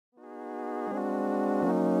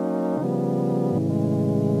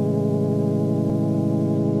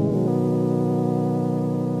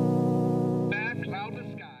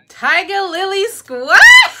Tiger Lily Squad.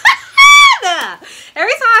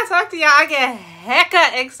 Every time I talk to y'all, I get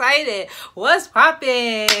hecka excited. What's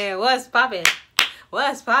poppin'? What's poppin'?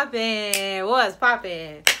 What's poppin'? What's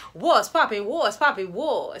poppin'? What's poppin'? What's poppin'?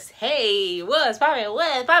 What's hey? What's poppin'?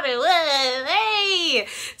 What's poppin'? What's hey?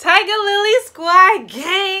 Tiger Lily Squad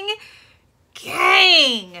gang.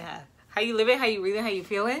 How you living? How you breathing? How you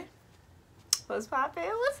feeling? What's poppin'?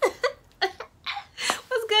 What's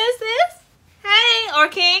good, sis? Hey, or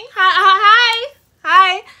king.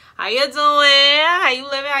 Hi. How you doing? How you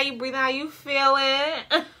living? How you breathing? How you feeling?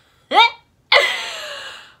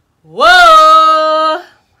 Whoa.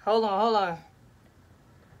 Hold on.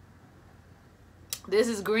 This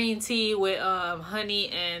is green tea with honey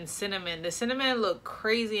and cinnamon. The cinnamon look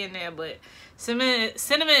crazy in there, but cinnamon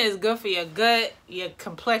is good for your gut, your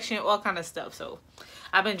complexion, all kind of stuff. So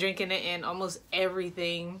I've been drinking it in almost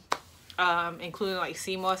everything, including like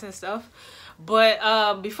sea moss and stuff.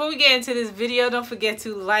 But before we get into this video, don't forget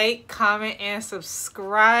to like, comment, and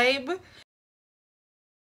subscribe.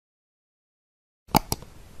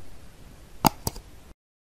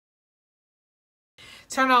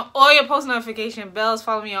 Turn on all your post notification bells.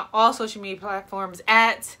 Follow me on all social media platforms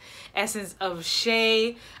at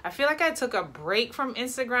EssenceofShay. I feel like I took a break from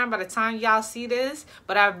Instagram by the time y'all see this,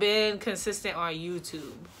 but I've been consistent on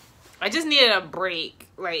YouTube. I just needed a break.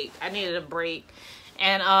 Like, I needed a break.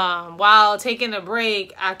 And while taking a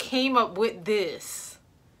break, I came up with this.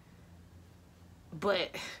 But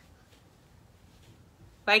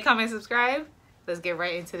like, comment, subscribe. Let's get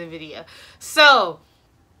right into the video. So,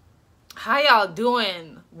 how y'all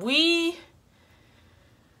doing? We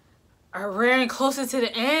are rearing closer to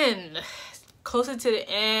the end. Closer to the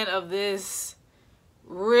end of this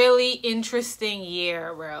really interesting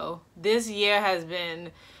year, bro. This year has been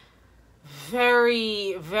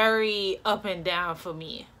very, very up and down for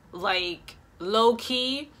me. Like,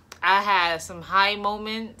 low-key, I had some high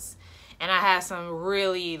moments and I had some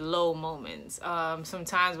really low moments.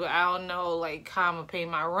 Sometimes where I don't know, like, how I'm gonna pay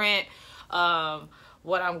my rent,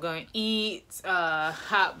 what I'm gonna eat,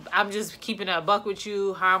 how I'm just keeping it a buck with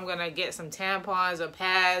you, how I'm gonna get some tampons or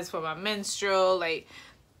pads for my menstrual, like.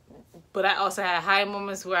 But I also had high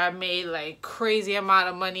moments where I made like crazy amount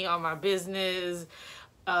of money on my business,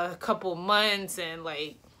 a couple months, and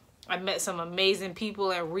like I met some amazing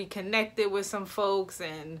people and reconnected with some folks,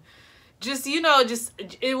 and just, you know, just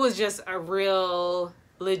it was just a real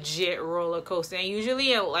legit roller coaster. And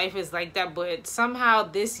usually in life is like that, but somehow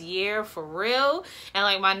this year, for real, and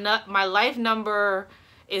like my life number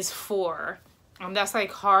is 4, and that's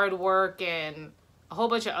like hard work and a whole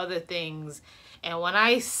bunch of other things. And when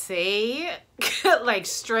I say like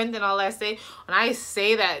strength and all that, when I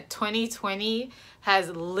say that 2020 has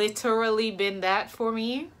literally been that for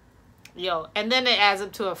me, yo, and then it adds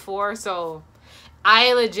up to a 4. So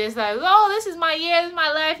I legit like, oh, this is my year, this is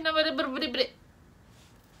my life number.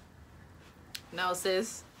 No,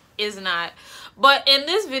 sis, is not. But in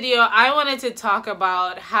this video, I wanted to talk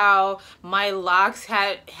about how my locks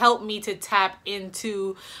had helped me to tap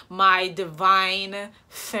into my divine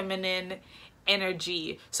feminine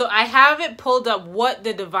energy. So I have it pulled up what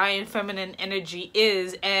the divine feminine energy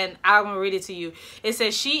is, and I'm gonna read it to you. It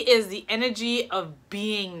says she is the energy of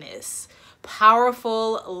beingness,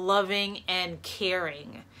 powerful, loving, and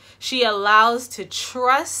caring. She allows to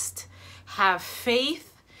trust, have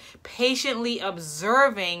faith, patiently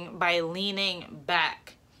observing by leaning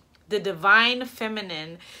back. The divine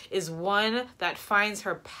feminine is one that finds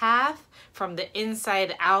her path from the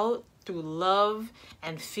inside out through love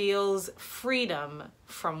and feels freedom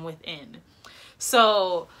from within.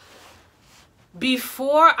 So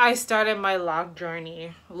before I started my lock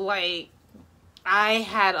journey, like, I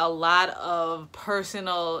had a lot of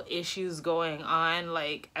personal issues going on,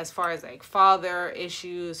 like as far as like father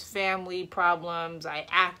issues, family problems. I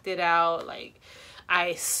acted out, like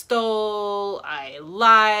I stole, I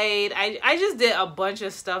lied, I just did a bunch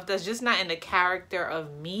of stuff that's just not in the character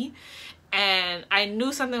of me. And I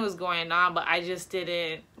knew something was going on, but I just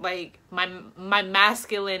didn't, like, my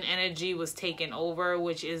masculine energy was taken over,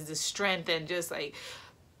 which is the strength and just like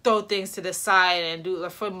throw things to the side and do,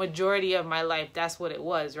 for the majority of my life, that's what it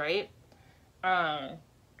was, right? But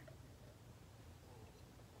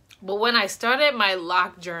when I started my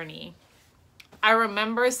lock journey, I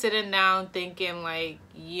remember sitting down thinking like,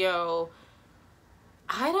 yo,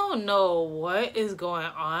 I don't know what is going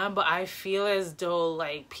on, but I feel as though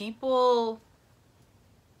like people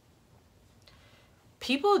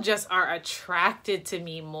just are attracted to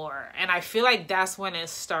me more. And I feel like that's when it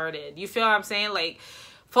started. You feel what I'm saying? Like,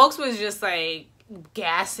 folks was just like,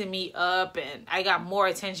 gassing me up, and I got more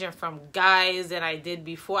attention from guys than I did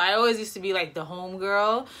before. I always used to be like the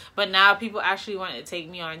homegirl, but now people actually want to take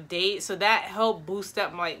me on dates, so that helped boost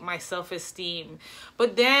up my self-esteem.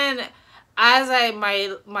 But then as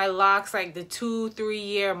my locks, like the 2-3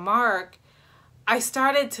 year mark, I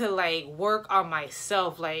started to like work on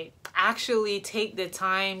myself, like actually take the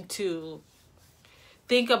time to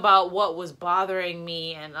think about what was bothering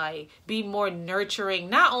me and like be more nurturing,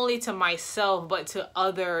 not only to myself but to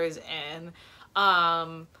others.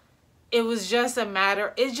 And it was just a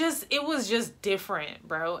matter, it was just different,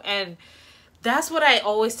 bro. And that's what I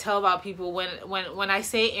always tell about people when I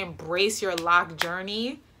say embrace your lock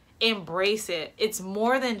journey. Embrace it. It's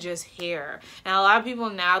more than just hair. And a lot of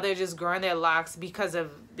people now, they're just growing their locks because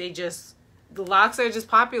of the locks are just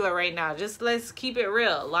popular right now. Just let's keep it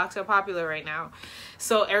real. Locks are popular right now.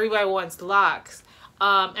 So everybody wants locks.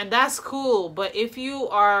 And that's cool. But if you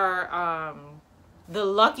are the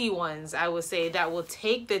lucky ones, I would say, that will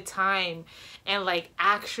take the time and like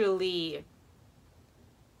actually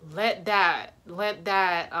let that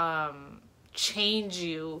change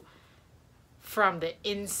you from the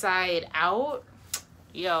inside out,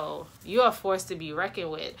 yo, you are a force to be reckoned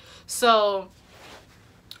with. So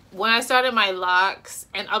when I started my locks,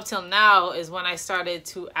 and up till now is when I started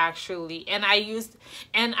to actually, and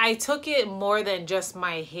I took it more than just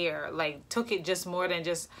my hair, like took it just more than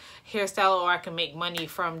just hairstyle, or I can make money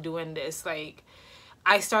from doing this. Like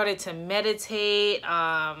I started to meditate.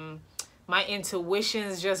 My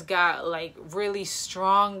intuitions just got like really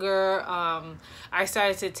stronger. I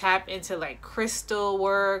started to tap into like crystal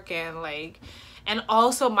work and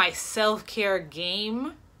also my self-care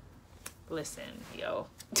game. Listen, yo.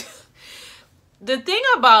 The thing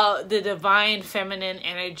about the divine feminine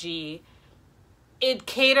energy, it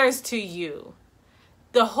caters to you.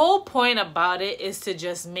 The whole point about it is to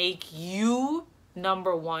just make you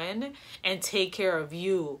number one and take care of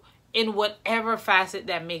you in whatever facet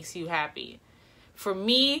that makes you happy. For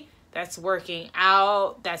me, that's working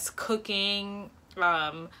out, that's cooking.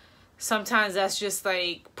 Sometimes that's just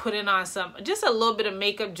like putting on just a little bit of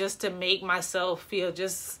makeup just to make myself feel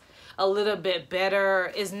just a little bit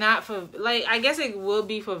better. It's not for, like, I guess it will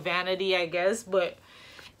be for vanity, I guess, but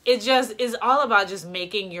it just is all about just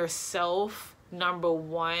making yourself number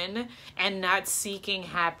one and not seeking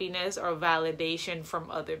happiness or validation from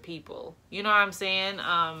other people. You know what I'm saying?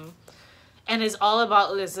 And it's all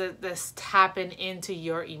about this tapping into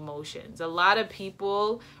your emotions. A lot of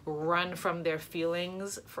people run from their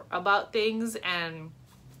feelings about things, and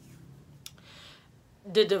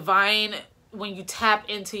the divine, when you tap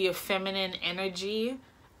into your feminine energy,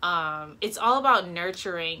 it's all about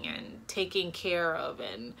nurturing and taking care of,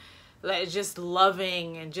 and like just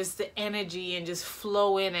loving, and just the energy and just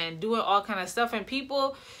flowing and doing all kind of stuff. And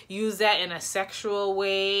people use that in a sexual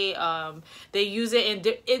way. They use it in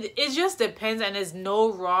it just depends, and there's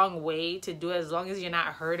no wrong way to do it as long as you're not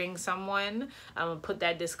hurting someone. I'm gonna put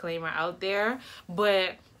that disclaimer out there.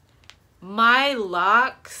 But my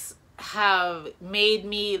locks have made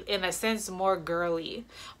me, in a sense, more girly,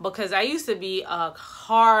 because I used to be a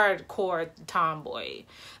hardcore tomboy.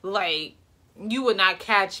 Like, you would not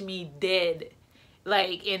catch me dead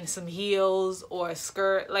like in some heels or a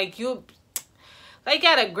skirt, like you, like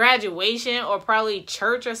at a graduation or probably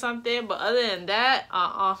church or something. But other than that,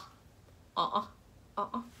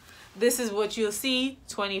 this is what you'll see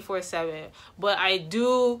 24/7. But I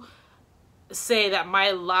do say that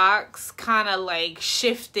my locks kind of like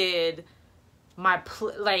shifted my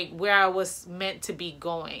like where I was meant to be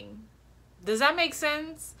going. Does that make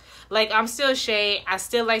sense? Like, I'm still Shay. I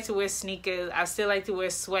still like to wear sneakers. I still like to wear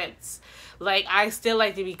sweats. Like, I still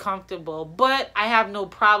like to be comfortable. But I have no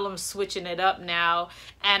problem switching it up now.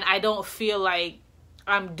 And I don't feel like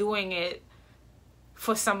I'm doing it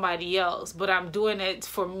for somebody else. But I'm doing it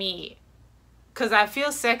for me. Because I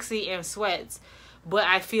feel sexy in sweats. But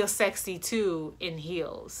I feel sexy, too, in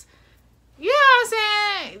heels. You know what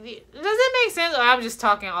I'm saying? Does it make sense? Or I'm just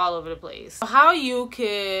talking all over the place. How you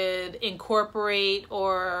could incorporate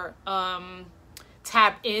or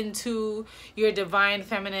tap into your divine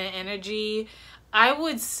feminine energy, I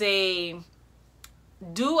would say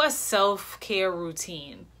do a self-care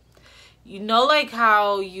routine. You know, like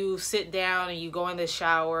how you sit down and you go in the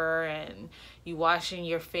shower and you washing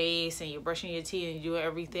your face and you're brushing your teeth and you do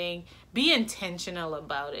everything. Be intentional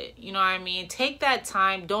about it. You know what I mean? Take that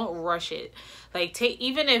time. Don't rush it. Like,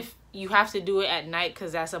 even if you have to do it at night,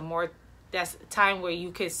 because that's time where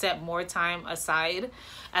you could set more time aside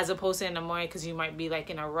as opposed to in the morning, because you might be like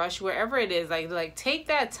in a rush. Wherever it is, like take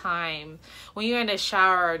that time when you're in the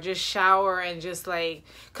shower. Just shower and just like,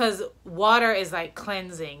 because water is like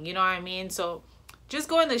cleansing. You know what I mean? So just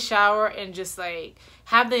go in the shower and just like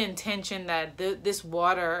have the intention that this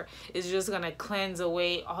water is just going to cleanse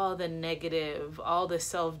away all the negative, all the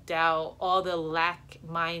self-doubt, all the lack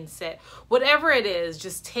mindset, whatever it is.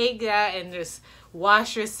 Just take that and just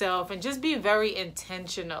wash yourself and just be very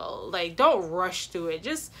intentional. Like, don't rush through it.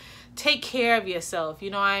 Just take care of yourself, you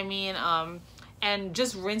know what I mean? And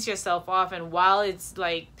just rinse yourself off. And while it's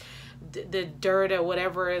like the dirt or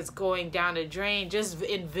whatever is going down the drain, just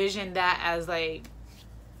envision that as like,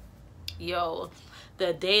 yo,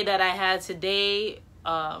 the day that I had today,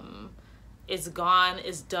 it's gone,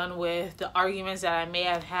 it's done with. The arguments that I may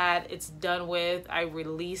have had, it's done with. I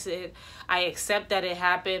release it. I accept that it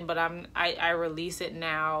happened, but I release it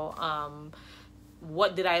now.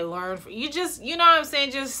 What did I learn from you? Just, you know what I'm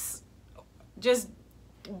saying? Just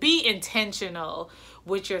be intentional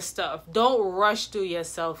with your stuff. Don't rush through your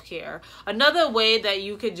self-care. Another way that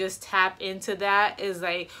you could just tap into that is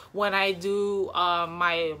like when I do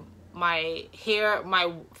my hair,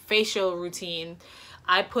 my facial routine,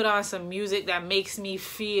 I put on some music that makes me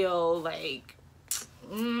feel like,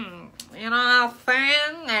 you know what I'm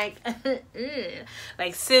saying?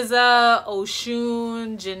 Like SZA,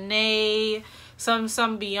 Oshun, Janae, some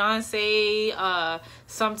Beyonce.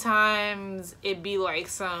 Sometimes it be like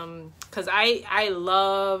some, cause I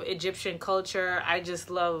love Egyptian culture. I just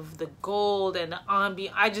love the gold and the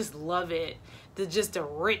ambiance. I just love it. Just the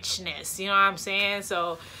richness, you know what I'm saying?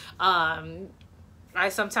 So I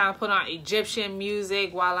sometimes put on Egyptian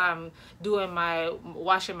music while I'm doing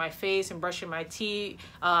washing my face and brushing my teeth.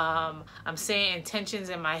 I'm saying intentions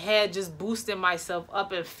in my head, just boosting myself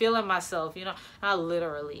up and feeling myself, you know, not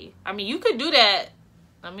literally. I mean, you could do that.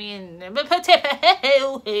 I mean, I ain't trying to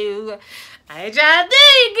tell you, girl. I ain't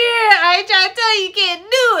trying to tell you can't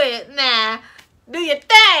do it. Nah, do your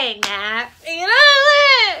thing, nah. You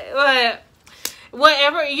know what?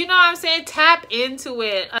 Whatever, you know what I'm saying? Tap into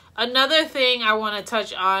it. Another thing I want to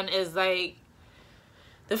touch on is like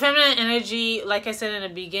the feminine energy, like I said in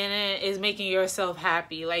the beginning, is making yourself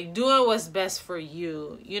happy. Like doing what's best for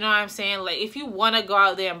you. You know what I'm saying? Like if you want to go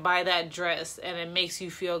out there and buy that dress and it makes you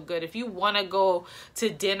feel good. If you want to go to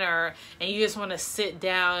dinner and you just want to sit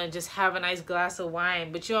down and just have a nice glass of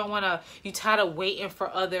wine, but you don't want to, you tired of waiting for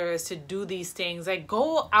others to do these things. Like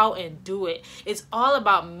go out and do it. It's all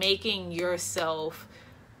about making yourself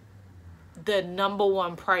the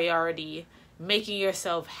 #1 priority, making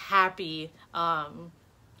yourself happy,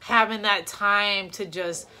 having that time to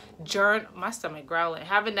just journal, my stomach growling,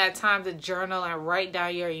 having that time to journal and write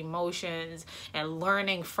down your emotions and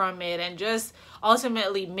learning from it, and just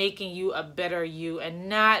ultimately making you a better you, and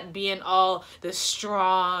not being all the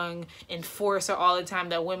strong enforcer all the time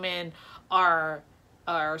that women are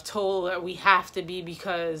told that we have to be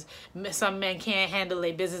because some men can't handle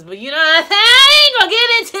their business. But you know what I'm saying? I ain't gonna get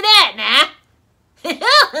into that now.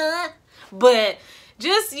 But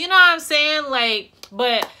just, you know what I'm saying? Like,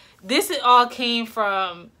 but this all came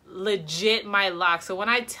from legit my locks. So when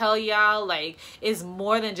I tell y'all, like, it's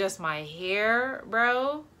more than just my hair,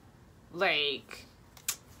 bro. Like,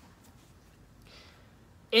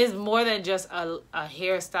 it's more than just a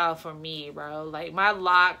hairstyle for me, bro. Like, my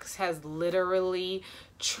locks has literally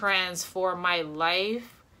transformed my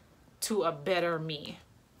life to a better me.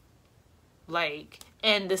 Like,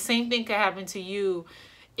 and the same thing could happen to you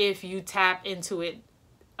if you tap into it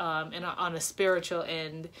on a spiritual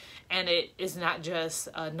end, and it is not just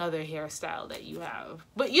another hairstyle that you have.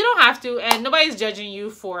 But you don't have to, and nobody's judging you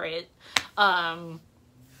for it.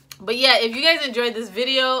 But yeah, if you guys enjoyed this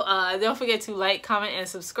video, don't forget to like, comment, and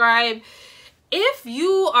subscribe. If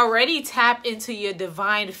you already tap into your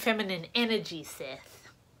divine feminine energy, sis,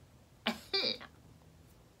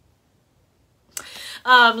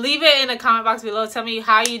 leave it in the comment box below. Tell me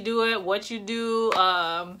how you do it, what you do.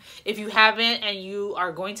 If you haven't and you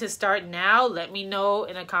are going to start now, let me know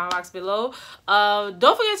in the comment box below.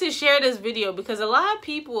 Don't forget to share this video, because a lot of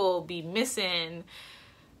people be missing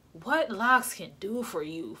what locks can do for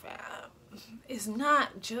you, fam. It's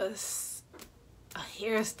not just a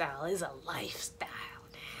hairstyle, it's a lifestyle.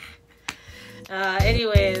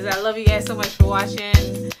 Anyways, I love you guys so much for watching.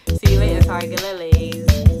 See you later,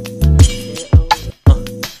 TIGERLILEEE'S.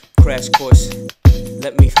 Crash course.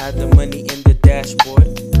 Let me hide the money in the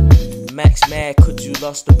dashboard. Max mad, could you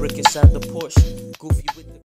lost the brick inside the Porsche? Goofy with the